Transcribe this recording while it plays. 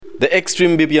The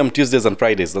Extreme BPM Tuesdays and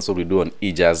Fridays, that's what we do on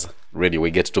eJazz Radio.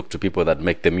 We get to talk to people that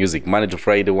make the music. Monday to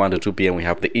Friday, 1 to 2 p.m. we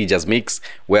have the eJazz Mix,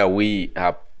 where we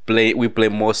play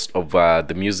most of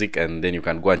the music, and then you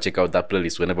can go and check out that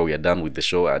playlist whenever we are done with the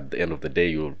show. At the end of the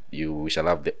day, we shall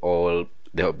have the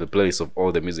playlist of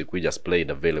all the music we just played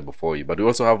available for you. But we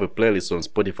also have a playlist on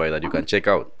Spotify that you can check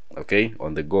out, okay,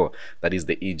 on the go. That is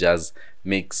the eJazz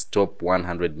Mix Top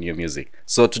 100 New Music.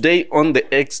 So today on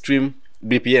the Extreme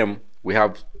BPM, we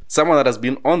have someone that has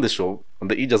been on the show, on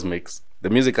the eJazz Mix. The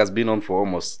music has been on for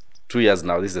almost 2 years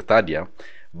now. This is the third year.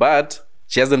 But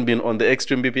she hasn't been on the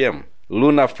Extreme BPM.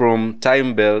 Runa from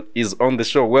TIMEBELLE is on the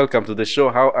show. Welcome to the show.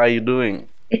 How are you doing?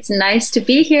 It's nice to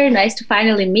be here. Nice to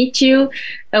finally meet you.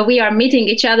 We are meeting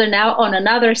each other now on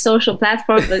another social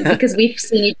platform because we've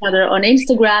seen each other on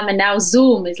Instagram, and now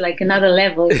Zoom is like another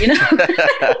level, you know?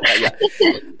 Yeah.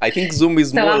 I think Zoom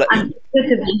is more like... I'm good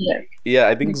to be here. Yeah,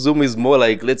 I think Zoom is more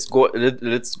like let's go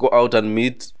out and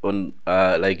meet on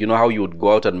like, you know how you would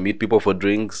go out and meet people for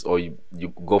drinks, or you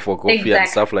go for coffee and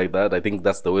stuff like that. I think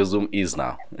that's the way Zoom is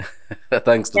now.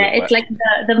 Thanks to it's like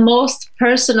the most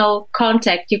personal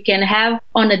contact you can have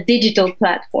on a digital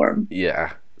platform.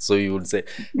 Yeah. So you would say,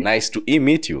 nice to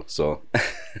meet you. So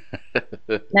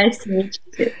nice to meet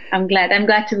you too. I'm glad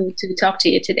to talk to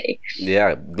you today.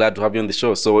 Yeah, glad to have you on the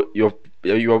show. So you're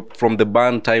from the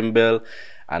band TIMEBELLE,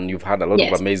 and you've had a lot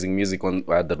of amazing music on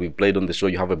that we played on the show.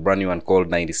 You have a brand new one called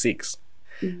 96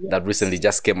 that recently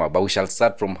just came out. But we shall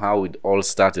start from how it all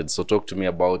started. So talk to me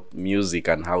about music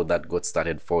and how that got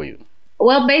started for you.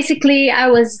 Well, basically, I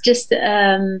was just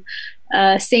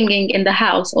singing in the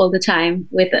house all the time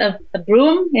with a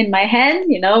broom in my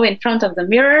hand, you know, in front of the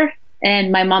mirror.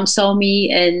 And my mom saw me,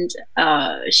 and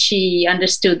she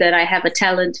understood that I have a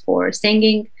talent for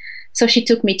singing. So she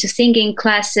took me to singing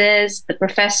classes. The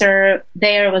professor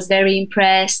there was very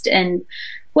impressed. And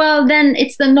well, then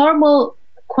it's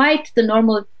quite the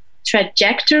normal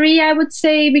trajectory, I would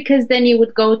say, because then you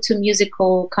would go to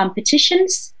musical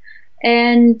competitions.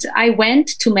 And I went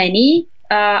to many.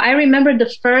 I remember the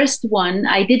first one,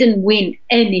 I didn't win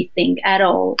anything at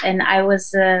all. And I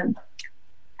was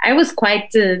quite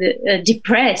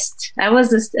depressed. I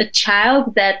was a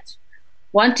child that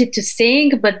wanted to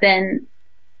sing, but then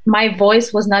my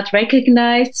voice was not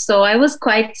recognized. So I was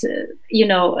quite in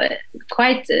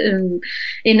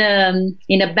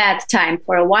a bad time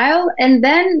for a while. And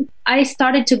then I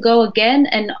started to go again,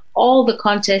 and all the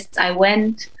contests I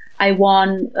won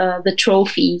the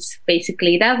trophies,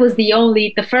 basically. That was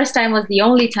the first time was the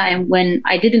only time when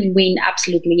I didn't win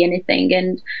absolutely anything.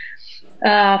 And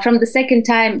from the second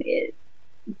time,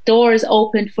 doors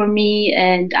opened for me,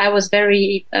 and I was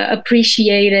very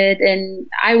appreciated, and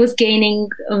I was gaining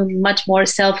much more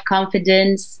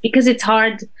self-confidence, because it's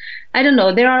hard. I don't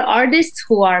know, there are artists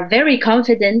who are very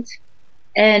confident,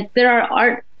 and there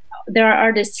are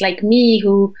artists like me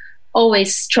who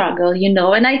always struggle, you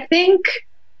know. And I think,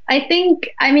 I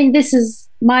mean, this is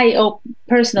my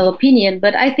personal opinion,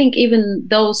 but I think even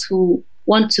those who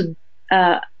want to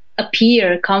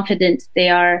appear confident, they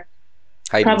are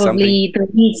probably the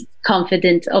least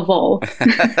confident of all.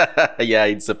 Yeah,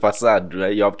 it's a facade,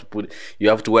 right? You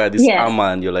have to wear this armor,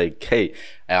 and you're like, hey,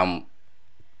 I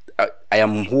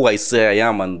am who I say I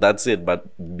am, and that's it. But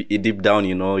deep down,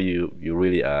 you know, you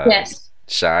really are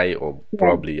shy, or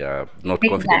probably not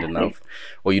confident enough,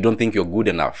 or you don't think you're good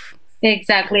enough.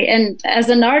 Exactly. And as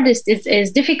an artist,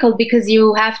 it's difficult because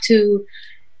you have to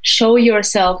show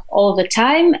yourself all the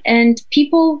time, and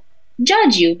people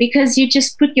judge you because you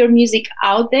just put your music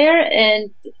out there, and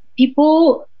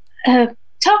people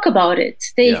talk about it.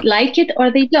 They like it or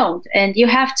they don't, and you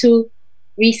have to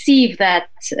receive that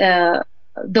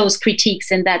those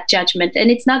critiques and that judgment. And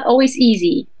it's not always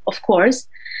easy, of course.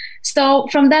 So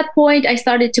from that point, I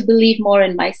started to believe more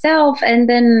in myself, and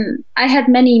then I had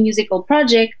many musical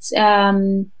projects as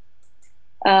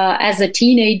a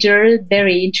teenager.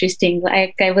 Very interesting.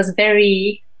 Like, I was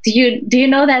very. Do you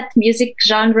know that music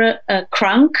genre,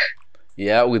 crunk?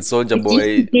 Yeah, with Soulja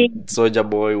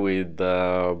Boy with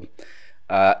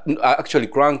actually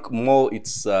crunk more.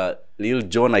 It's Lil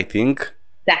Jon, I think.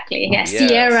 Exactly. Yeah,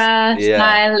 Sierra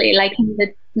style, like in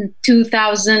the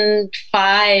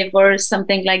 2005 or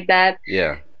something like that.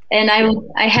 Yeah. And I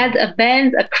had a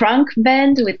band, a crunk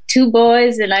band with 2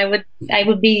 boys, and I would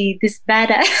be this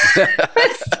badass.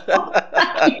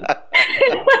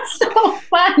 It was so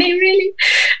funny, really.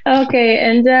 Okay,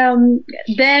 and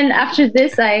then after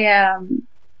this, I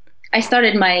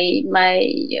started my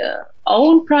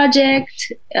own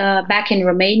project back in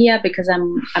Romania, because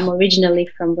I'm originally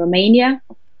from Romania.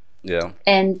 Yeah.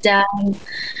 And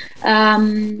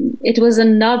it was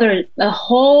a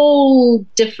whole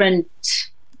different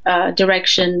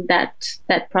direction that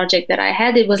project that I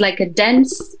had. It was like a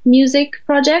dance music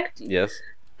project. Yes.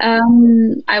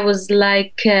 I was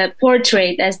like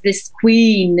portrayed as this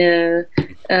queen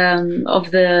of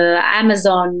the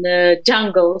Amazon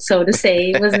jungle, so to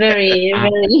say. It was very,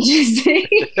 very interesting.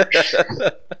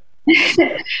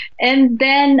 And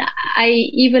then I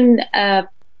even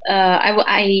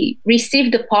I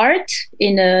received a part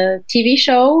in a TV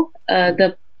show,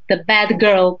 the bad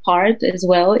girl part as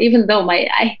well. Even though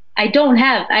I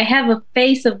have a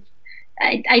face of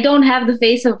I don't have the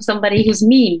face of somebody who's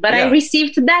mean, but I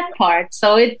received that part.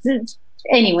 So it's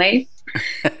anyway.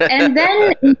 And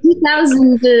then in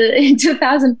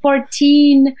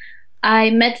 2014,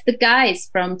 I met the guys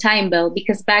from TIMEBELLE,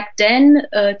 because back then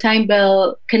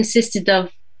TIMEBELLE consisted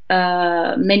of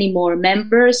many more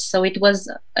members. So it was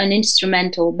an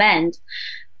instrumental band.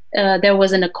 There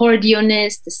was an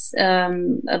accordionist,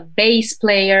 a bass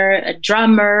player, a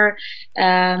drummer,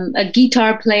 a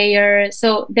guitar player.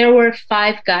 So there were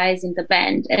 5 guys in the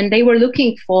band, and they were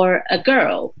looking for a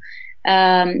girl.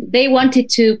 They wanted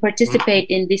to participate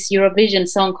in this Eurovision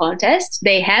Song Contest.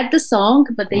 They had the song,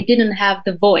 but they didn't have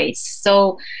the voice.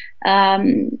 So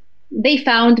they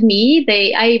found me.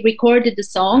 I recorded the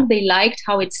song. They liked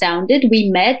how it sounded. We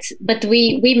met, but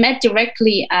we met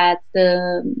directly at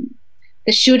the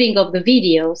shooting of the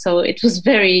video. So it was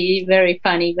very, very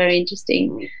funny, very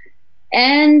interesting.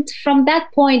 And from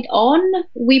that point on,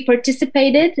 we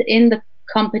participated in the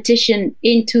competition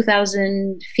in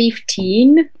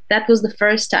 2015. That was the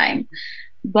first time,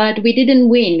 but we didn't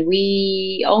win.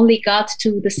 We only got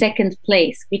to the 2nd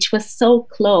place, which was so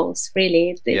close,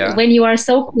 really. Yeah. When you are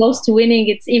so close to winning,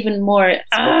 it's even more, it's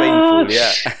more painful.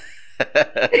 Yeah.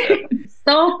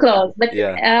 So close. But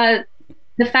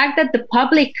the fact that the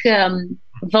public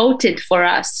voted for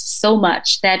us so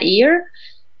much that year,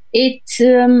 it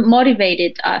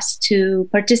motivated us to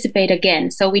participate again.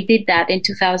 So we did that in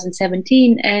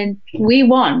 2017, and we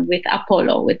won with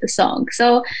Apollo, with the song.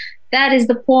 So that is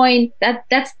the point.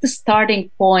 That's the starting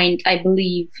point, I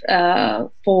believe,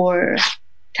 for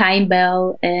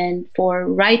TIMEBELLE and for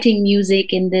writing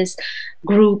music in this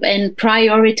group and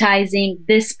prioritizing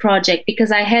this project,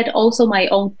 because I had also my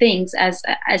own things, as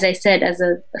I said, as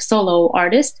a solo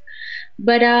artist.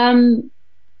 But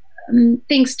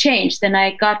things changed, and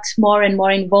I got more and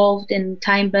more involved in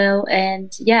TIMEBELLE,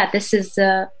 and this is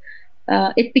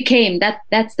it became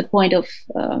that's the point of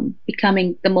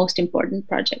becoming the most important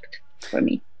project for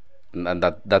me. And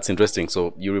that's interesting.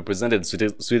 So you represented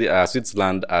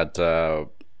Switzerland at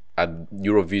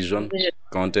Eurovision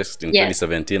contest in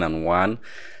 2017 and won,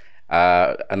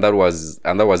 and that was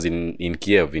in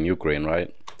Kiev, in Ukraine,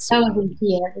 right? So, that was in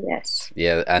Kiev, yes.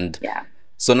 Yeah, and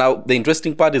so now the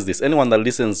interesting part is this: anyone that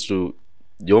listens to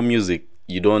your music,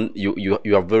 you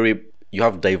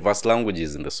have diverse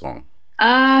languages in the song.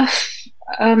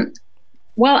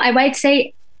 Well, I might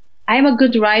say I'm a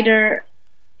good writer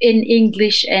in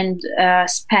English and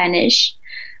Spanish,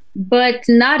 but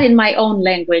not in my own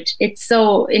language. It's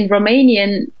so in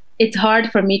Romanian, it's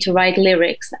hard for me to write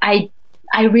lyrics. I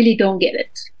really don't get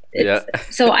it.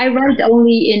 So I write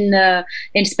only in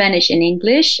Spanish and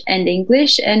English, and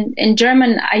in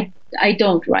German I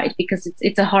don't write, because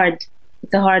it's a hard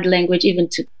language even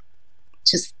to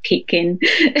just kick in.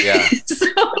 Yeah.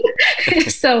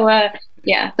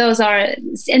 Those are,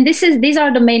 and these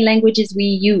are the main languages we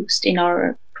used in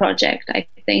our project, I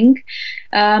think.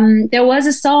 There was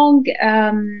a song,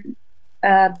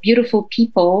 Beautiful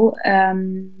People,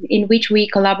 in which we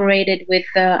collaborated with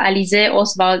Alizé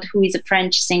Oswald, who is a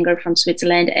French singer from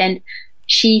Switzerland, and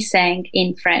she sang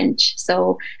in French.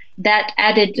 So that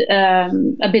added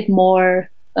a bit more,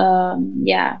 I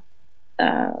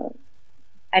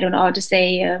don't know how to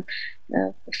say,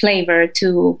 flavor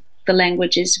to the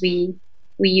languages we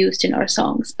used in our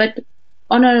songs. But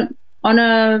on an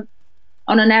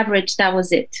average, that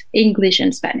was it: English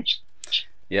and Spanish.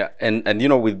 Yeah, and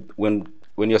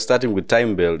when you're starting with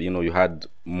TIMEBELLE, you had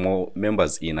more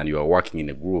members in, and you were working in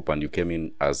a group, and you came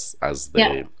in as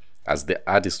the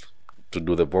artist to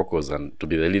do the vocals and to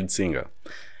be the lead singer.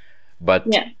 But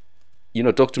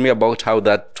talk to me about how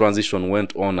that transition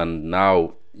went on, and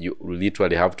now you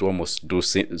literally have to almost do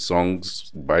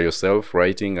songs by yourself,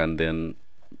 writing, and then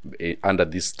under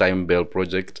this TIMEBELLE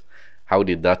project. How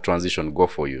did that transition go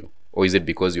for you? Or is it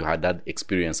because you had that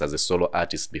experience as a solo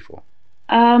artist before?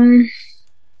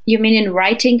 You mean in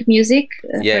writing music,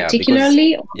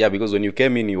 particularly? Because when you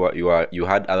came in, you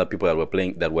had other people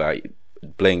that were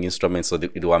playing instruments, so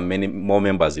there were many more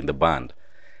members in the band.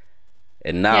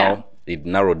 And now it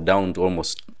narrowed down to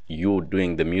almost you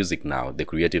doing the music now, the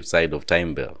creative side of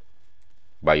TIMEBELLE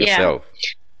by yourself.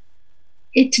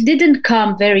 it didn't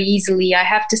come very easily, I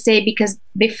have to say, because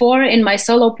before in my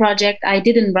solo project, I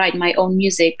didn't write my own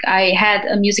music. I had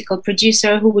a musical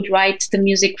producer who would write the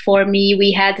music for me.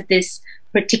 We had this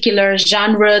particular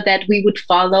genre that we would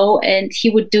follow, and he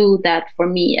would do that for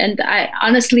me. And I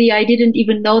didn't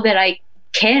even know that I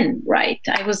can write.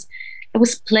 I was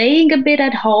playing a bit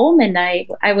at home, and I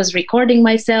was recording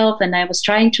myself, and I was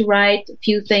trying to write a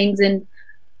few things, and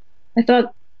I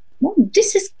thought, well,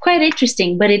 this is quite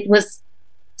interesting, but it was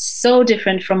so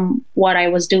different from what I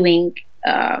was doing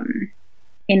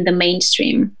in the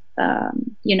mainstream.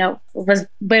 It was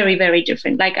very, very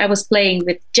different. Like I was playing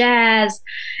with jazz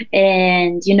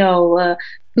and,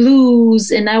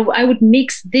 blues, and I would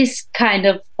mix this kind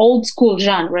of old school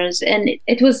genres, and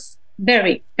it was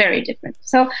very, very different.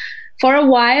 So for a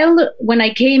while, when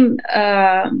I came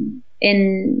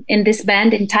in this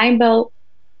band in TIMEBELLE,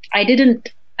 I didn't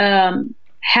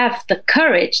have the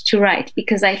courage to write,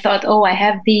 because I thought, oh, I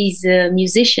have these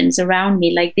musicians around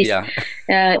me, like this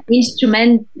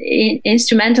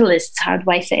instrumentalists. How do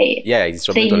I say it? Yeah,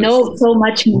 they know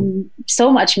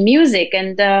so much music,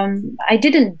 and I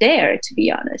didn't dare, to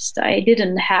be honest. I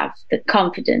didn't have the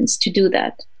confidence to do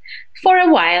that for a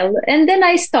while, and then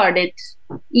I started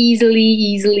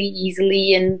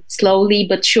easily, and slowly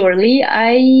but surely,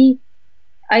 I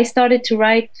started to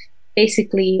write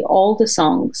basically all the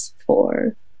songs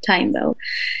for TIMEBELLE,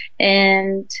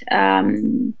 and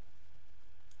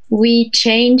we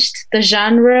changed the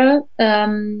genre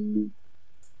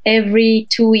every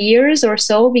 2 years or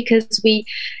so, because we,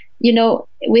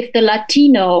 with the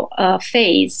Latino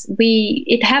phase,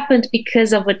 it happened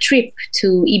because of a trip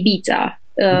to Ibiza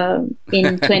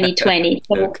in 2020.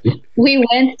 So okay. We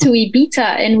went to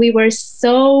Ibiza, and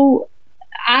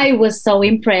I was so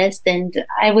impressed, and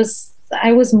I was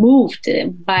moved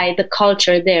by the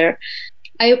culture there.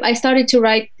 I started to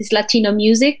write this Latino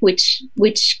music,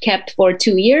 which kept for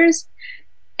 2 years,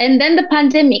 and then the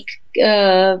pandemic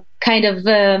kind of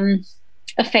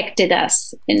affected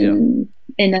us in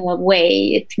a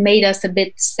way. It made us a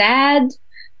bit sad,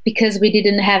 because we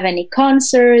didn't have any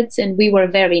concerts, and we were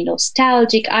very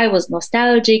nostalgic. I was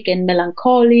nostalgic and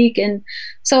melancholic, and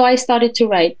so I started to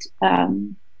write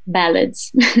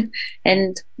ballads.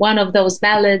 And one of those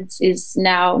ballads is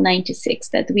now 96,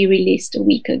 that we released a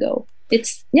week ago.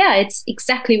 It's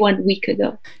exactly 1 week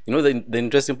ago. The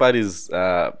interesting part is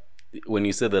when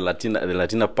you say the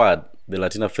Latina part, the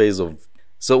Latina phase of.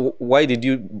 So why did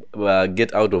you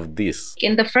get out of this?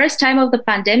 In the first time of the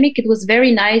pandemic, it was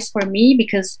very nice for me,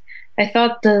 because I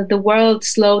thought the world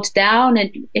slowed down,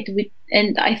 and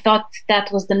I thought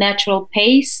that was the natural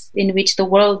pace in which the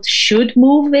world should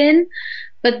move in.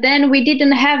 But then we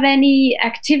didn't have any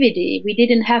activity. We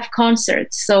didn't have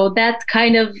concerts. So that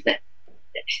kind of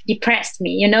depressed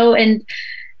me, and not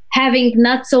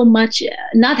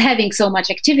having so much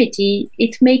activity,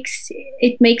 it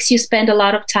makes you spend a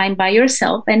lot of time by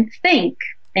yourself and think.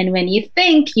 And when you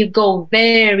think, you go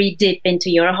very deep into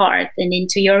your heart and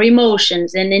into your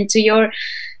emotions and into your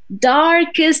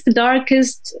darkest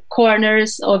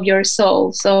corners of your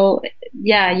soul. So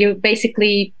yeah, you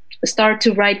basically start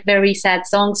to write very sad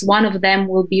songs. One of them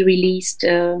will be released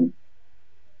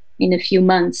in a few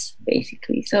months,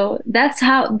 basically. So that's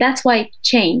why it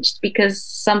changed, because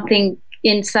something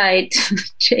inside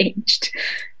changed.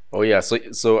 Oh yeah,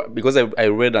 so because I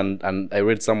read and I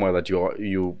read somewhere that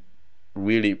you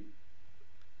really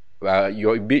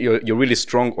you're really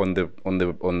strong on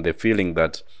the feeling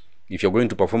that if you're going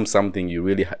to perform something,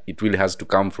 it really has to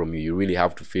come from you. You really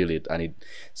have to feel it, and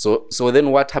so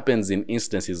then what happens in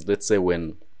instances, let's say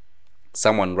when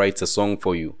someone writes a song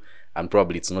for you and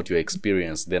probably it's not your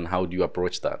experience, then how do you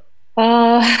approach that?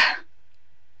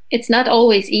 It's not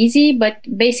always easy, but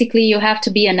basically you have to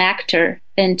be an actor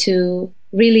and to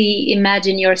really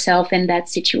imagine yourself in that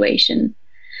situation,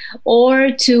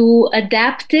 or to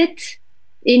adapt it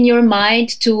in your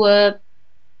mind to a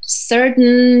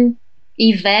certain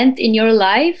event in your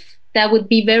life that would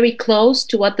be very close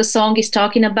to what the song is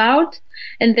talking about,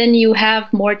 and then you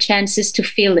have more chances to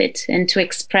feel it and to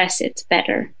express it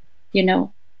better,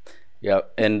 Yeah,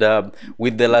 and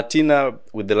with the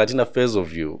Latina phase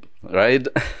of you, right?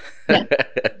 Yeah.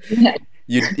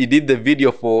 Yeah. You did the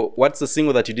video for, what's the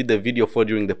single that you did the video for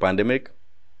during the pandemic?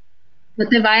 No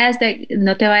te vayas de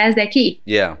aquí.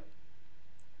 Yeah,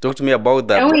 talk to me about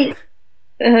that.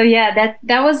 Yeah,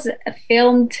 that was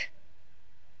filmed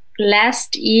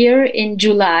last year in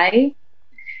July,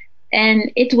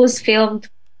 and it was filmed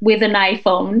with an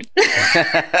iPhone.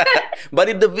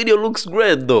 But the video looks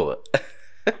great though.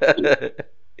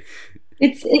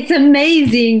 It's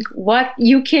amazing what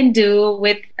you can do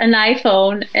with an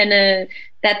iPhone and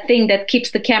that thing that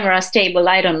keeps the camera stable.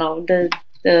 I don't know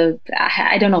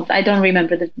I don't know. I don't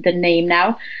remember the name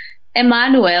now.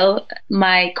 Emmanuel,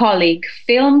 my colleague,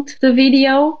 filmed the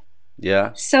video.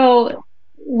 Yeah. So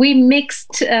we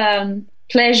mixed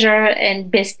pleasure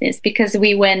and business because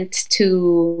we went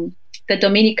to the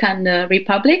Dominican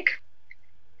Republic.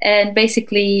 And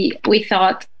basically, we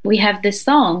thought, we have this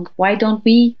song. Why don't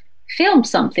we film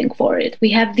something for it? We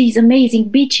have these amazing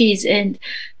beaches and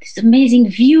this amazing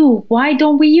view. Why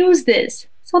don't we use this?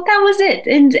 So that was it.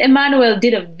 And Emmanuel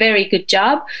did a very good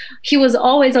job. He was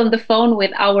always on the phone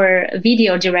with our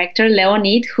video director,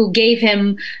 Leonid, who gave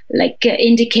him like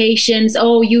indications.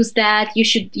 Oh, use that. You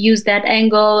should use that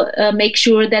angle. Make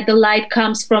sure that the light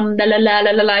comes from la la la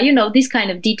la la la. You know, these kind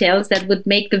of details that would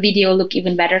make the video look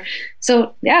even better.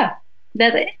 So yeah,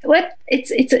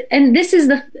 and this is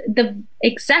the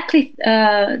exactly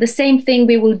the same thing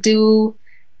we will do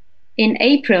in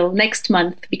April next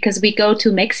month, because we go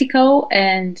to Mexico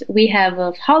and we have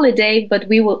a holiday, but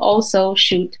we will also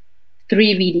shoot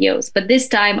 3 videos. But this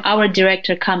time our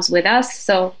director comes with us,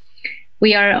 so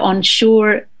we are on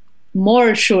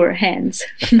more sure hands.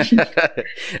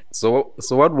 So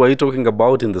what were you talking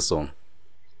about in the song?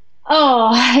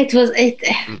 Oh,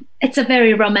 it's a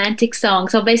very romantic song.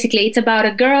 So basically it's about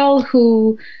a girl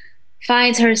who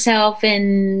finds herself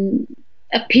in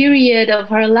a period of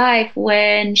her life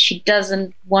when she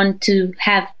doesn't want to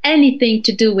have anything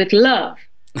to do with love.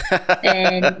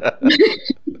 And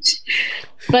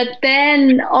but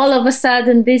then all of a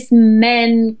sudden this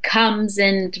man comes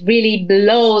and really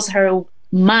blows her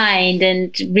mind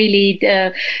and really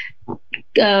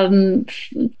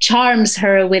charms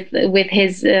her with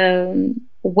his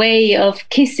way of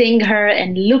kissing her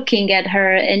and looking at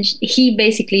her, and he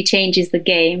basically changes the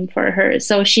game for her.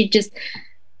 So she just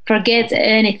forgets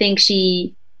anything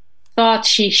she thought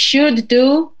she should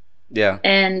do. Yeah.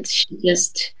 And she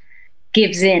just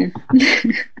gives in.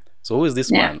 So who is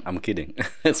this man? I'm kidding.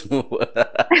 Let's move.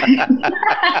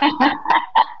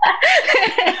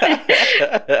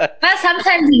 But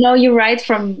sometimes, you write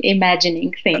from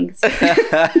imagining things.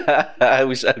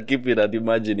 We shall keep it at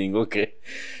imagining. Okay.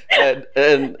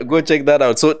 And go check that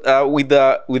out. So with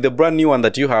the brand new one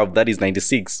that you have, that is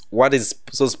 96, what is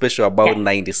so special about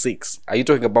 96? Are you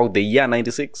talking about the year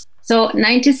 96? So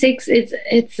 96,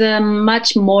 it's a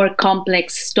much more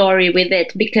complex story with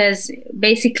it, because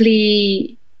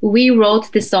basically we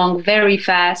wrote the song very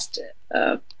fast,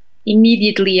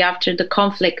 immediately after the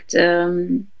conflict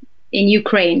in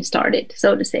Ukraine started,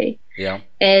 so to say. Yeah.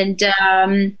 And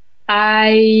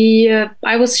I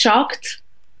was shocked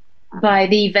by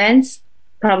the events,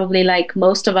 probably like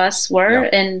most of us were,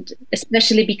 and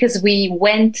especially because we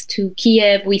went to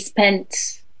Kiev. We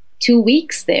spent 2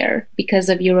 weeks there because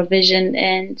of Eurovision,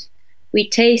 and we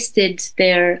tasted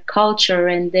their culture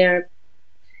and their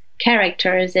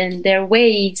characters and their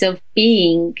ways of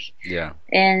being. Yeah.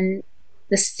 And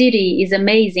the city is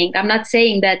amazing. I'm not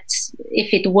saying that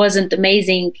if it wasn't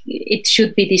amazing, it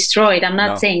should be destroyed. I'm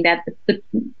not saying that, but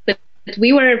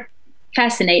we were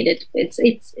fascinated. It's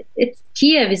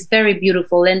Kiev is very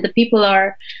beautiful, and the people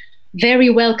are very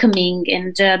welcoming,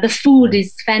 and the food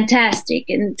is fantastic.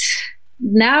 And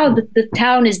now the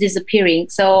town is disappearing.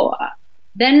 So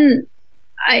then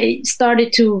I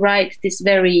started to write this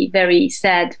very, very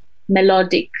sad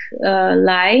melodic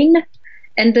line,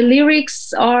 and the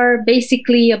lyrics are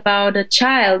basically about a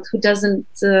child who doesn't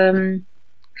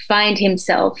find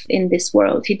himself in this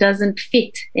world. He doesn't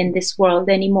fit in this world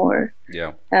anymore.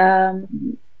 Yeah.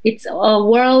 It's a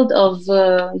world of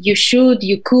you should,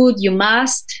 you could, you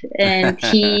must, and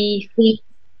he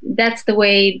that's the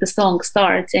way the song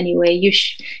starts anyway. You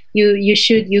should,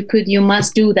 you could, you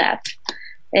must do that.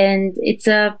 And it's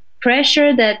a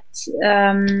pressure that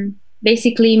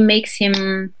basically makes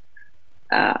him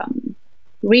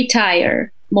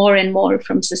retire more and more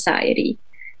from society.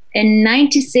 And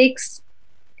 96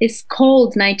 is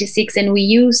called 96, and we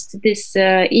used this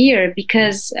year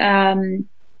because,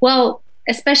 well,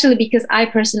 especially because I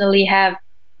personally have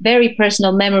very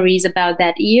personal memories about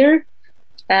that year.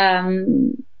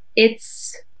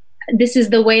 This is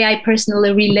the way I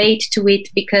personally relate to it,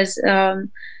 because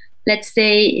let's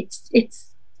say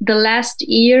it's the last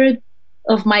year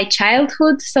of my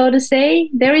childhood, so to say.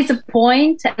 There is a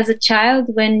point as a child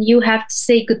when you have to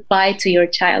say goodbye to your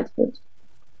childhood,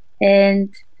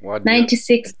 and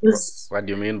 96 was. What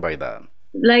do you mean by that?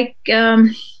 Like,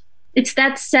 it's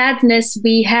that sadness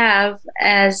we have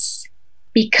as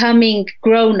becoming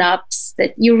grown-ups,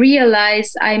 that you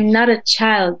realize I'm not a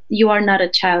child, you are not a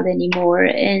child anymore,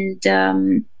 and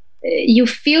you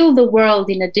feel the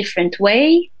world in a different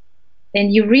way,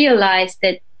 and you realize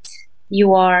that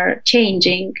you are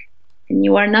changing, and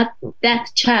you are not that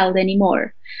child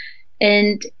anymore.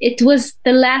 And it was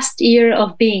the last year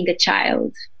of being a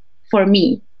child for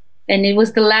me. And it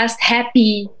was the last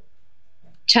happy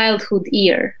childhood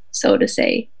year, so to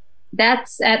say.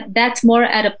 That's more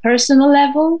at a personal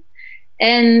level.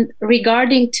 And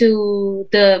regarding to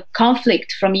the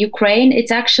conflict from Ukraine,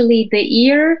 it's actually the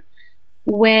year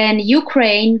when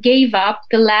Ukraine gave up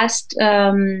the last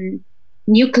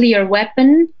nuclear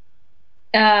weapon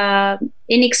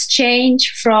in exchange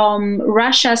from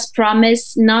Russia's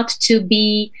promise not to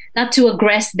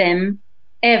aggress them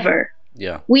ever.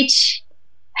 Yeah. Which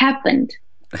happened.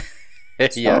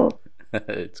 Yeah.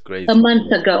 It's crazy. A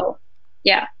month ago.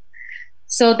 Yeah.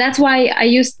 So that's why I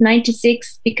used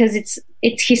 96, because it's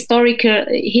historical.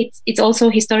 It's also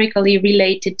historically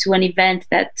related to an event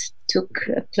that took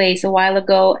place a while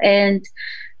ago, and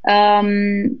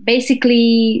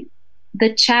basically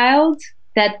the child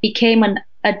that became an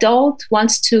adult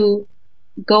wants to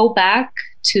go back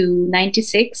to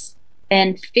 96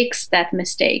 and fix that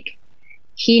mistake.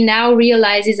 He now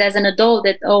realizes as an adult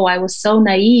that, oh, I was so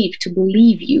naive to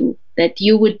believe you, that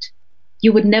you would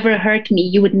never hurt me,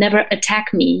 you would never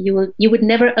attack me, you would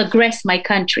never aggress my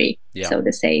country, so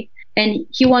to say. And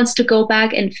he wants to go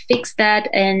back and fix that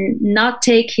and not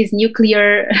take his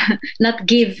nuclear, not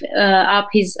give up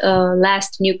his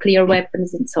last nuclear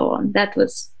weapons and so on. That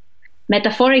was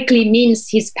metaphorically means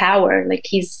his power, like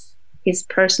his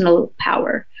personal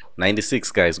power.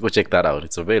 96, guys, go check that out.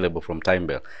 It's available from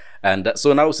TIMEBELLE. And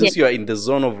so now, since you are in the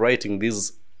zone of writing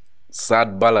these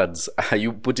sad ballads, are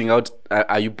you putting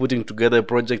together a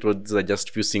project, or these are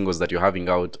just few singles that you're having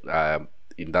out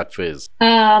in that phase?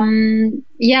 I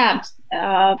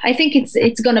think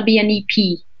it's gonna be an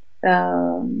EP,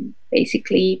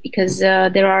 basically, because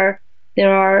there are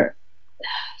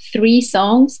 3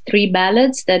 songs, 3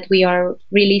 ballads that we are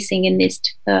releasing in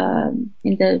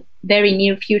the very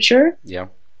near future. Yeah.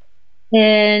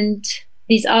 And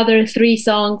these other 3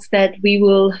 songs that we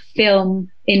will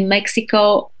film in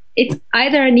Mexico, it's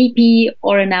either an EP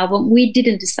or an album. We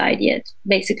didn't decide yet,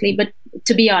 basically. But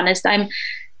to be honest, I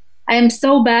am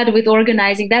so bad with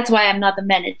organizing. That's why I'm not the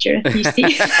manager, you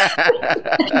see.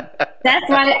 That's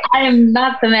why I am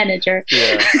not the manager.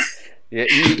 Yeah. Yeah,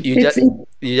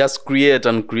 you just create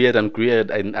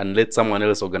and let someone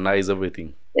else organize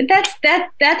everything.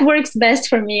 That works best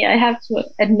for me. I have to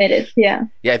admit it. Yeah.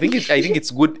 Yeah, I think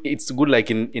it's good. It's good,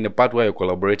 like in a part where you're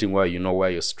collaborating, where you know where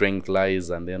your strength lies,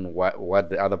 and then what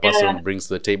the other person brings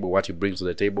to the table, what you bring to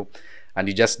the table, and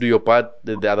you just do your part.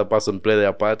 The other person play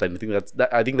their part, and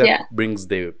I think that brings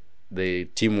the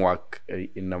teamwork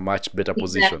in a much better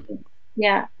position.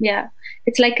 Yeah.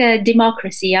 It's like a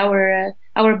democracy.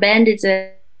 Our band is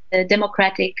a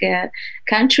democratic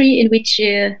country in which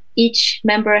each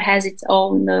member has its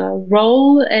own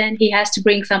role, and he has to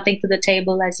bring something to the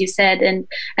table, as you said. And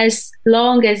as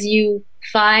long as you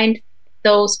find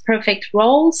those perfect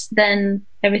roles, then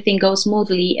everything goes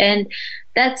smoothly. And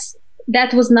that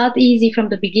was not easy from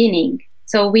the beginning.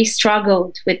 So we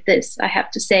struggled with this, I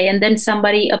have to say. And then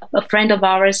a friend of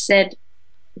ours, said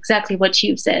exactly what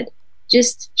you said.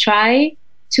 Just try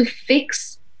to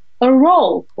fix a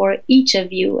role for each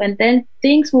of you, and then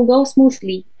things will go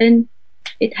smoothly. And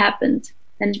it happened.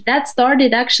 And that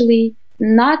started actually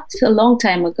not a long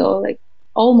time ago, like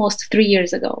almost 3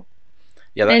 years ago.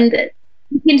 Yeah, and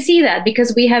you can see that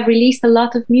because we have released a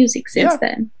lot of music since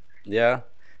then. Yeah.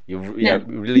 You've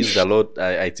released a lot.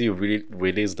 I think you've really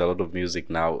released a lot of music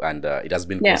now, and it has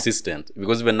been consistent.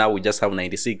 Because even now we just have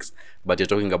 96, but you're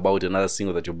talking about another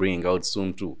single that you're bringing out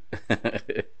soon too.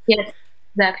 Yes,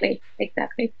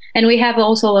 exactly. And we have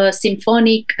also a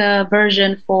symphonic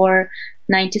version for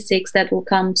 96 that will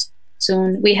come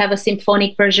soon. We have a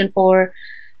symphonic version for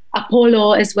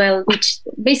Apollo as well, which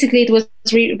basically it was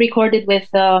recorded with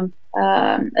a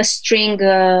string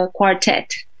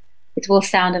quartet. It will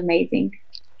sound amazing.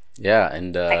 Yeah,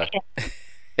 and I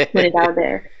can't put it out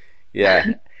there.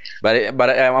 Yeah, but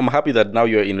I'm happy that now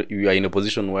you are in a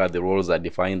position where the roles are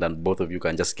defined and both of you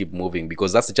can just keep moving,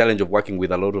 because that's the challenge of working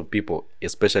with a lot of people,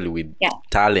 especially with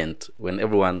talent. When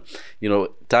everyone,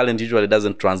 talent usually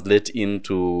doesn't translate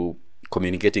into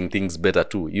communicating things better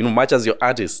too. Much as your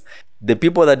artists, the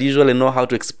people that usually know how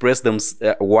to express them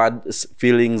words,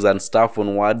 feelings and stuff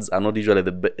on words are not usually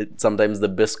sometimes the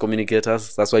best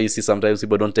communicators. That's why you see sometimes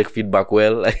people don't take feedback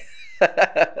well.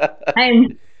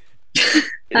 I'm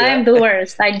the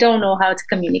worst. I don't know how to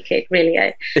communicate, really.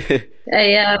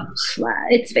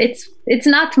 It's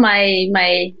not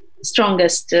my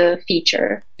strongest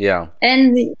feature. Yeah.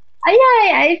 And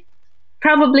I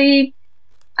probably,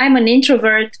 I'm an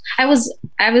introvert. I was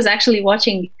actually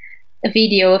watching a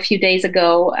video a few days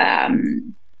ago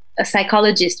a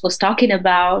psychologist was talking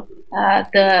about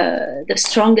the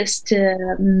strongest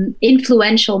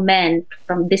influential men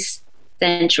from this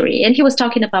century, and he was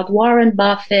talking about Warren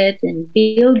Buffett and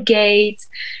Bill Gates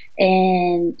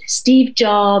and Steve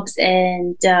Jobs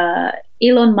and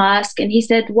Elon Musk, and he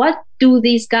said, "What do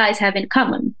these guys have in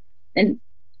common?" And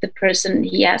the person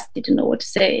he asked didn't know what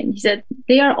to say, and he said,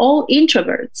 "They are all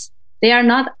introverts. They are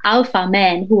not alpha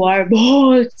men who are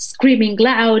screaming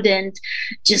loud and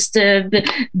just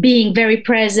being very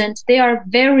present. They are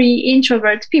very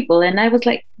introvert people." And I was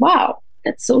like, wow,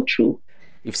 that's so true.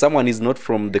 If someone is not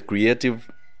from the creative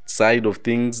side of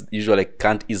things, usually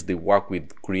can't easily work with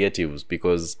creatives,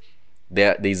 because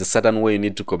there is a certain way you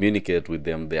need to communicate with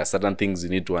them. There are certain things you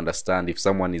need to understand. If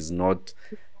someone is not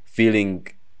feeling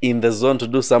in the zone to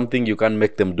do something, you can't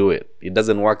make them do it. It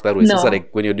doesn't work that way. No. It's like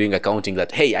when you're doing accounting,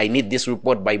 that, hey, I need this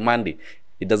report by Monday.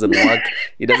 It doesn't work.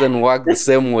 It doesn't work the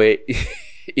same way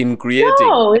in creating.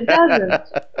 No, it doesn't.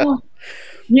 No.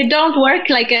 You don't work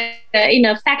like in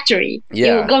a factory.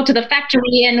 Yeah. You go to the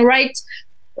factory and write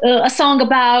a song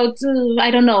about, I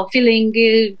don't know, feeling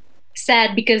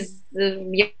sad because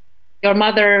your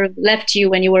mother left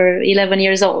you when you were 11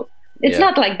 years old. It's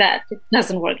not like that. It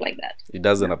doesn't work like that. It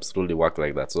doesn't absolutely work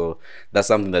like that. So that's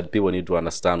something that people need to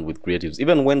understand with creatives.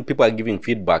 Even when people are giving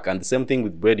feedback, and the same thing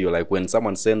with radio, like when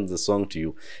someone sends a song to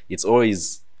you, it's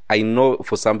always, I know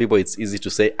for some people it's easy to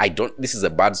say, this is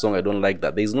a bad song, I don't like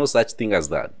that. There's no such thing as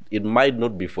that. It might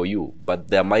not be for you, but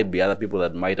there might be other people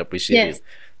that might appreciate it.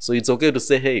 So it's okay to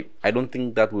say, hey, I don't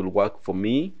think that will work for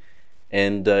me.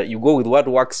 And you go with what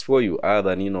works for you,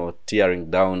 other than, tearing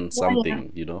down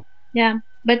something, Yeah.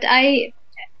 But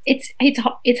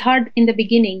it's hard in the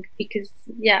beginning because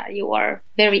you are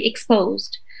very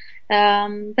exposed,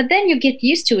 but then you get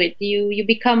used to it. You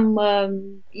become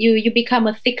you become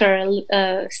a thicker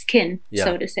skin,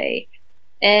 so to say.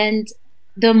 And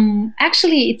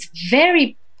actually it's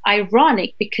very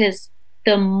ironic because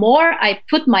the more I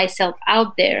put myself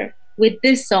out there with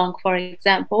this song, for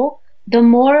example, the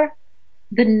more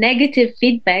the negative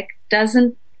feedback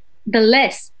the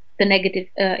less the negative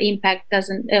impact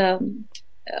doesn't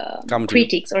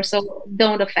critics or so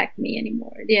don't affect me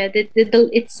anymore.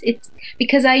 It's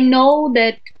because I know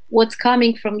that what's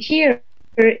coming from here,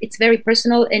 it's very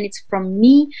personal and it's from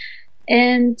me,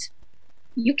 and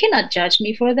you cannot judge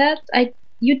me for that.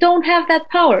 You don't have that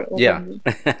power over me.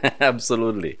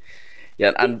 Absolutely.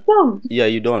 And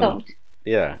you don't.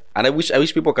 Yeah, and I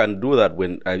wish people can do that.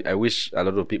 When I wish a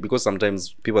lot of people, because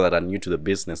sometimes people that are new to the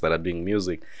business, that are doing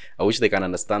music, I wish they can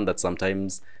understand that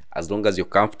sometimes, as long as you're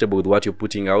comfortable with what you're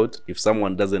putting out, if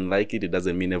someone doesn't like it, it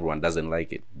doesn't mean everyone doesn't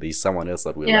like it. There's someone else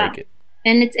that will like it.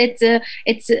 And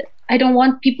it's I don't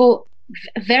want people,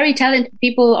 very talented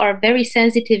people are very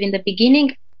sensitive in the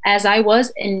beginning, as I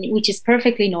was, and which is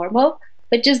perfectly normal.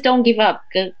 But just don't give up.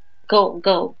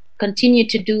 Go. Continue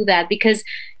to do that, because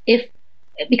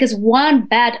one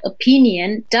bad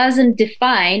opinion doesn't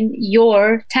define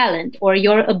your talent or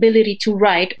your ability to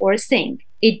write or sing.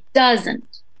 It doesn't.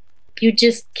 You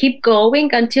just keep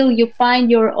going until you find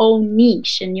your own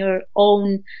niche and your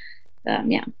own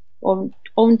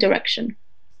own direction.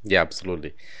 Yeah,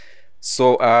 absolutely.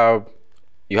 So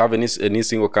you have a new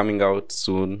single coming out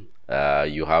soon.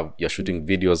 You're shooting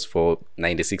videos for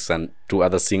 96 and 2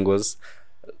 other singles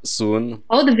soon.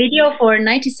 Oh, the video for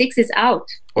 96 is out.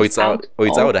 Oh, it's out. Oh,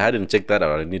 it's out. I hadn't checked that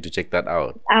out. I need to check that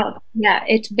out. Yeah,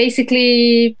 it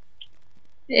basically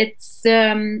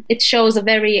it shows a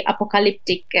very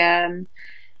apocalyptic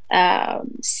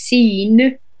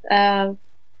scene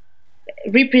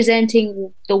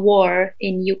representing the war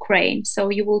in Ukraine. So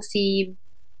you will see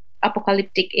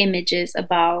apocalyptic images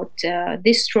about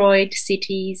destroyed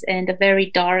cities and a very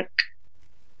dark,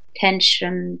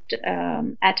 tensioned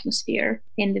atmosphere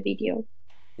in the video.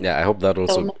 Yeah, I hope that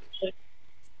also.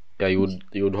 Yeah, you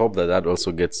would hope that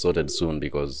also gets sorted soon,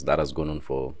 because that has gone on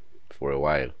for a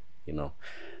while.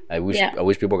 I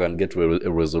wish people can get to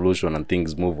a resolution and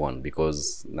things move on,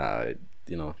 because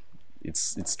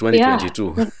it's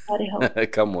 2022. Yeah,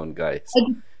 Come on, guys.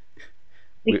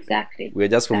 Exactly. We're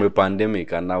just from a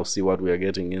pandemic, and now see what we are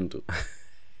getting into.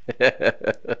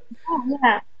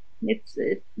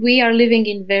 We are living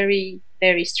in very,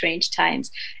 very strange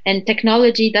times, and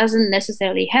technology doesn't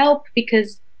necessarily help,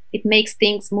 because it makes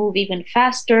things move even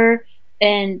faster,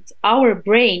 and our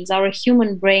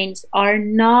human brains are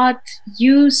not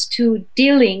used to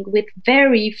dealing with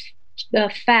very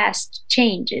fast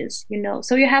changes,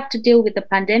 so you have to deal with the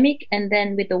pandemic, and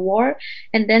then with the war,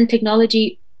 and then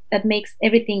technology that makes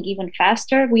everything even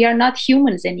faster. We are not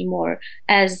humans anymore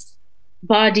as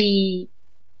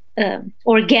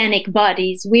organic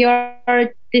bodies. We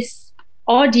are this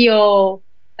audio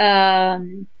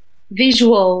um,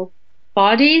 visual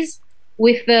bodies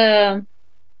with the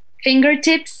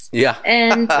fingertips, Yeah.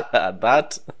 and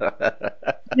That.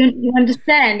 you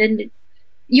understand, and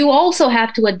you also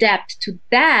have to adapt to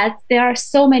that. There are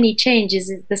so many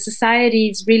changes. The society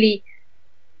is really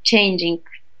changing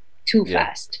too Yeah.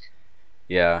 fast.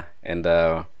 Yeah, and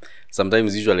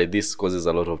sometimes usually this causes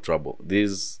a lot of trouble.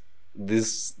 This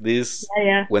Yeah,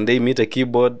 yeah, when they meet a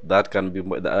keyboard, that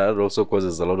also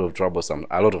causes a lot of trouble.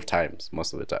 A lot of times,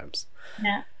 most of the times.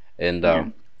 yeah, And yeah.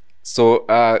 so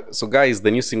guys,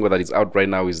 the new single that is out right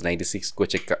now is 96. Go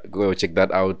check that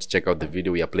out. Check out the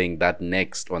video. We are playing that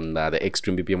next on the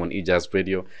Extreme BPM on eJazz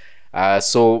Radio.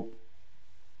 So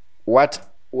what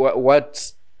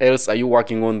else are you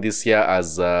working on this year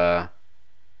as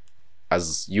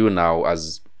you now,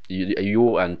 as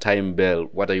you and Time Bell,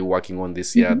 what are you working on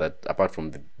this year, Mhm. that apart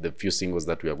from the few singles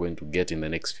that we are going to get in the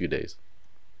next few days?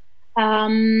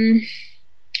 Um,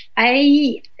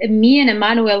 me and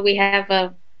Emmanuel, we have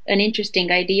an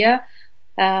interesting idea,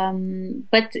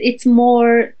 but it's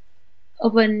more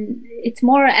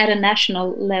at a national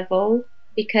level,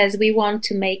 because we want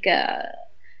to make a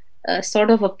sort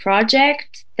of a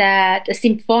project, a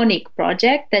symphonic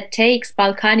project that takes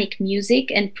Balkanic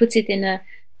music and puts it in a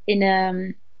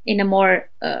in a more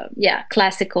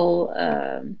classical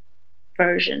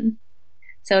version,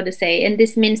 so to say. And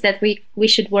this means that we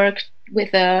will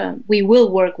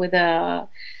work with a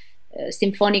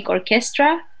symphonic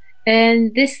orchestra,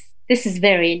 and this is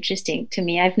very interesting to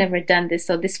me. I've never done this,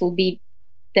 so this will be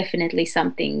definitely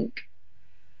something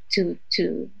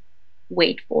to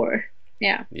wait for.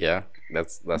 Yeah. Yeah,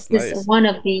 that's This is nice. one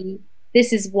of the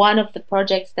this is one of the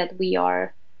projects that we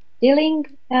are dealing.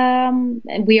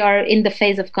 And we are in the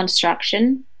phase of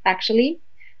construction, actually,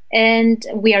 and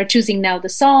we are choosing now the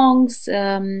songs.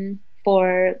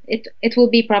 For it, it will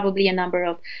be probably a number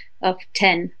of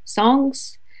 10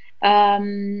 songs,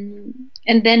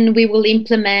 and then we will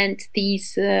implement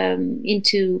these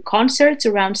into concerts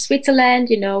around Switzerland,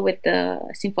 with the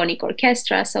symphonic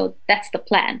orchestra. So that's the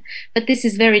plan. But this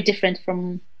is very different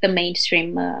from the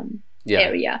mainstream Yeah.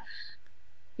 area.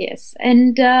 Yes.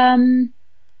 And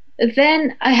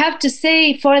then I have to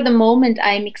say, for the moment,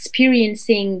 I'm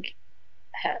experiencing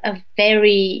a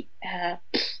very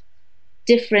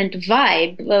different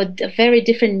vibe, a very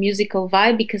different musical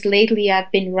vibe, because lately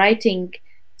I've been writing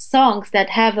songs that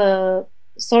have a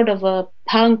sort of a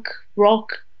punk rock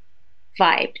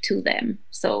vibe to them.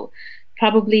 So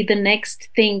probably the next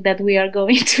thing that we are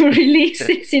going to release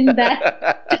is in that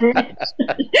direction.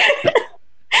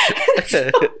 So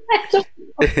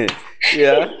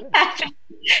Yeah.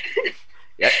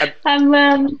 Yeah. I'm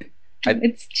I,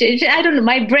 it's I don't know,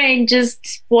 my brain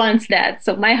just wants that,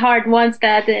 so my heart wants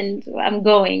that, and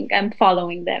I'm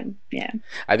following them. Yeah.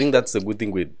 I think that's a good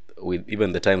thing with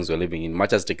even the times we're living in.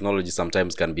 Much as technology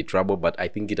sometimes can be trouble, but I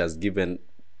think it has given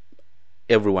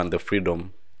everyone the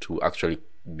freedom to actually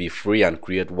be free and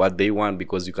create what they want,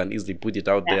 because you can easily put it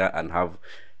out Yeah. there and have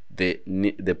the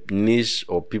niche,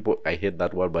 or people, I hate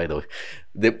that word, by the way,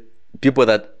 the people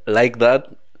that like that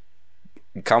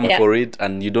come Yeah. for it,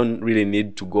 and you don't really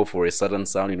need to go for a certain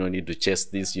sound. You don't need to chase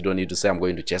this. You don't need to say, I'm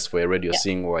going to chase for a radio Yeah.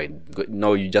 sing, or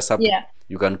no, you just have to. Yeah.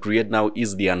 You can create now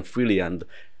easily and freely, and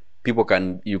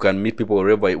you can meet people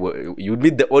wherever you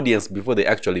meet the audience before they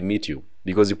actually meet you,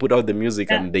 because you put out the music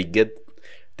Yeah. and they get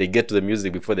to the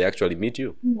music before they actually meet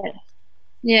you. Yes.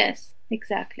 Yes,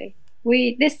 exactly.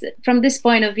 We this From this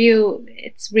point of view,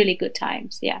 it's really good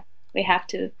times. Yeah. We have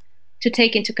to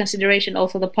take into consideration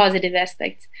also the positive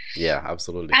aspects. Yeah,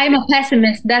 absolutely. I'm a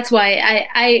pessimist. That's why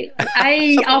I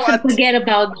often What? forget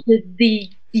about the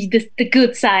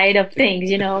good side of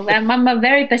things. I'm a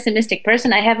very pessimistic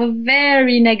person. I have a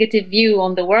very negative view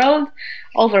on the world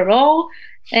overall,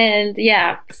 and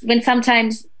yeah,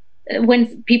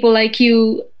 when people like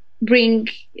you bring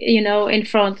in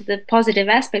front the positive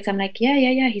aspects, I'm like, yeah,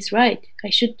 yeah, yeah, he's right. I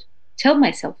should tell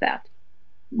myself that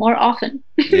more often.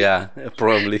 Yeah,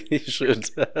 probably you should.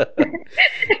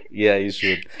 Yeah, you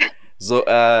should. So,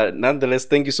 nonetheless,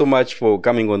 thank you so much for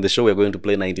coming on the show. We're going to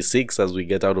play 96 as we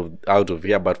get out of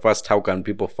here. But first, how can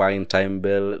people find Time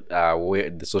Bell? Where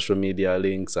the social media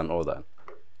links and all that?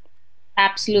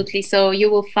 Absolutely. So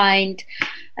you will find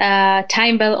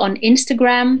TimeBell on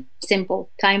Instagram, simple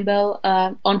TimeBell,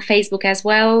 on Facebook as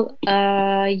well.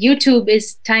 YouTube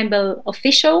is TimeBell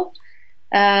Official.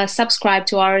 Subscribe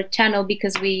to our channel,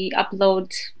 because we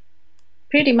upload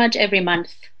pretty much every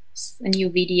month a new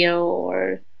video,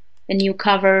 or a new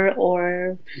cover,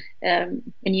 or a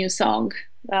new song.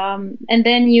 And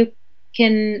then you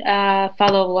can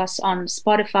follow us on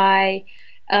Spotify,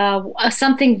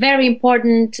 Something very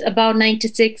important about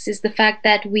 96 is the fact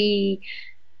that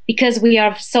because we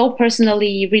are so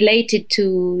personally related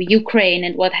to Ukraine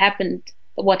and what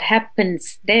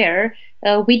happens there,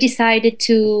 we decided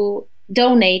to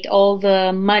donate all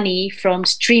the money from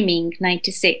streaming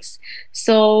 96.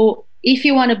 So if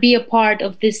you want to be a part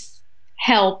of this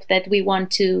help that we want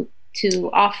to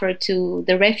offer to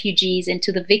the refugees and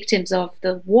to the victims of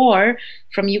the war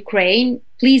from Ukraine,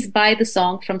 please buy the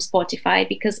song from Spotify,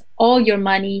 because all your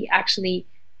money actually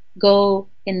go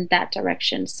in that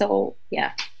direction. So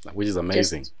yeah, which is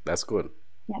amazing. That's good.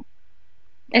 Yeah,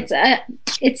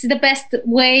 it's the best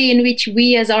way in which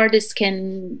we as artists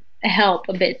can help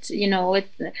a bit. You know,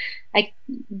 it's like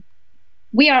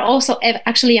we are also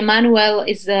actually Emmanuel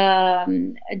is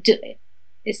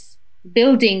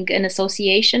building an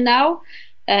association now,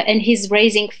 and he's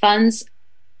raising funds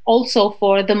also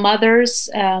for the mothers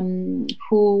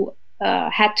who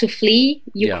had to flee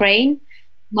Ukraine,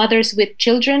 mothers with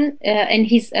children, and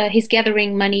he's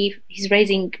gathering money. He's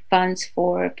raising funds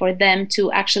for them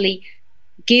to actually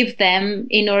give them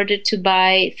in order to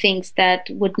buy things that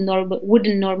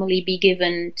wouldn't normally be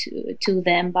given to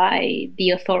them by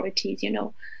the authorities. You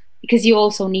know, because you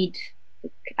also need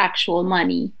actual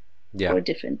money for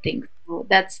different things. So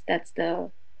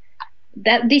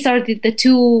these are the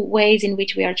two ways in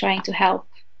which we are trying to help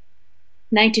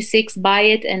 96 buy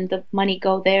it and the money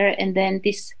go there, and then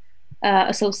this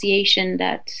association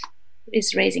that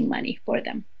is raising money for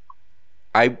them.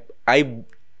 I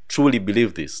truly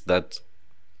believe this, that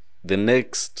the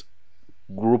next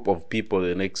group of people,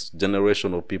 the next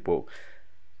generation of people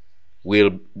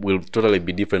will totally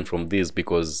be different from this,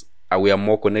 because we are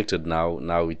more connected now.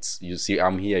 It's, you see,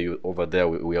 I'm here, you over there,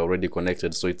 we are already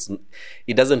connected. So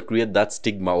it doesn't create that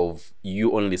stigma of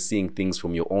you only seeing things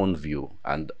from your own view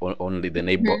and only the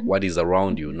neighbor, what is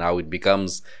around you. Now it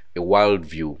becomes a world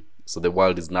view. So the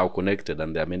world is now connected,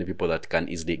 and there are many people that can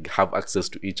easily have access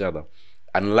to each other.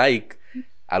 Unlike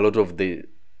a lot of the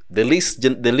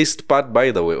least part,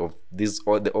 by the way, of this,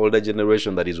 or the older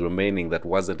generation that is remaining, that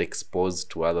wasn't exposed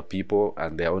to other people,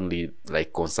 and they're only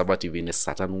like conservative in a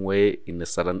certain way, in a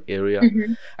certain area.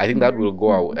 I think that will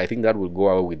go out. I think that will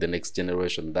go out with the next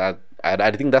generation.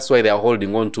 I think that's why they are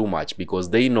holding on too much, because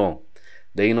they know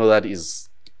that is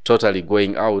totally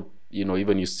going out. You know,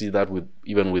 even you see that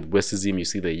even with racism, you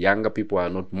see the younger people are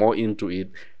not more into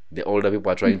it. The older people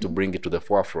are trying to bring it to the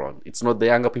forefront. It's not the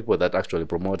younger people that actually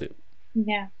promote it.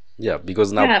 Yeah,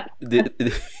 because now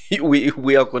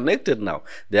we are connected now.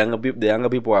 The younger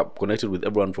people are connected with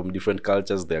everyone from different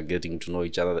cultures. They are getting to know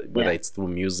each other, whether it's through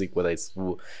music, whether it's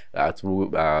through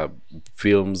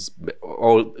films,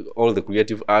 all the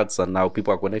creative arts, and now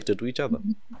people are connected to each other.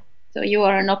 So you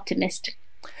are an optimist.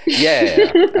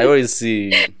 Yeah, I always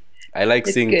see. I like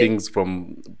seeing things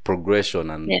from progression,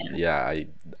 and I,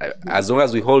 as long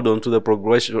as we hold on to the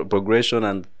progression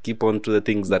and keep on to the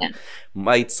things that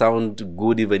might sound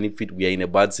good, even if we are in a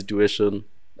bad situation,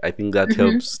 I think that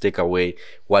helps take away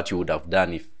what you would have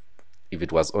done if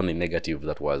it was only negative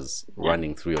that was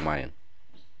running through your mind.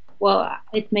 Well,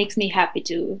 it makes me happy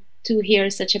to hear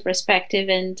such a perspective,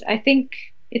 and I think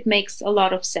it makes a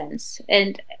lot of sense.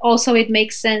 And also it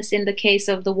makes sense in the case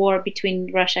of the war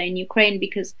between Russia and Ukraine,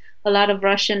 because a lot of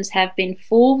Russians have been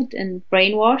fooled and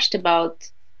brainwashed about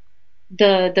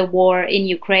the war in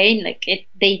Ukraine. Like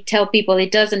they tell people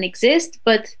it doesn't exist,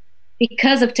 but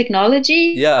because of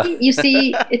technology, you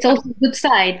see, it's also a good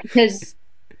side, because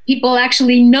people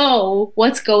actually know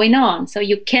what's going on. So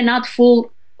you cannot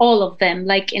fool all of them,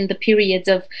 like in the periods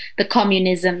of the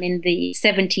communism in the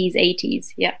 70s,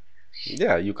 80s.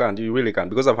 Yeah, you can't. You really can't,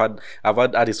 because I've had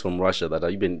artists from Russia that are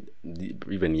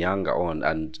even younger on,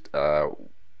 and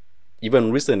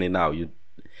even recently now,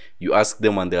 you ask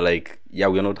them and they're like, yeah,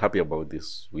 we're not happy about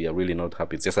this. We are really not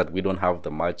happy. It's just that we don't have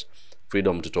the much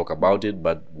freedom to talk about it,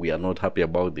 but we are not happy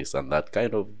about this. And that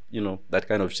kind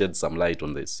of sheds some light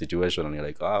on the situation, and you're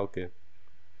like, okay.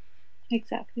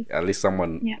 Exactly. At least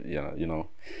someone,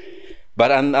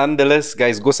 But nonetheless,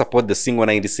 guys, go support the Single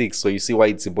 96. So you see why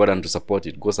it's important to support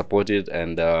it. Go support it,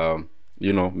 and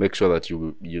make sure that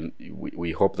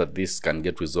we hope that this can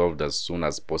get resolved as soon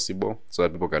as possible, so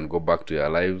that people can go back to their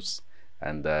lives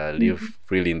and live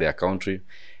freely in their country.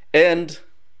 And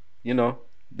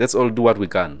let's all do what we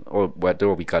can, or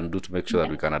whatever we can do, to make sure that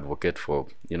we can advocate for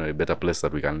a better place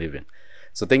that we can live in.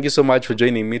 So thank you so much for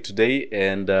joining me today,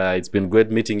 and it's been great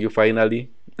meeting you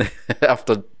finally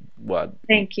after what?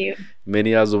 Thank you.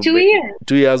 Many years of 2 years.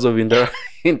 2 years of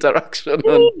interaction.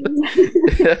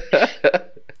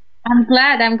 I'm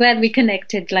glad we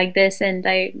connected like this, and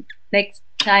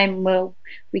time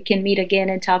we can meet again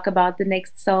and talk about the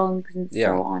next songs and Yeah.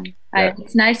 so on. Yeah.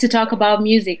 It's nice to talk about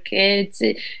music.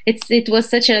 It was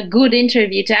such a good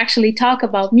interview to actually talk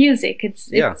about music.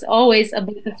 Yeah. It's always a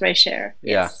bit of fresh air.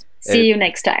 Yeah. Yes. See you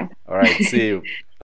next time. All right. See you.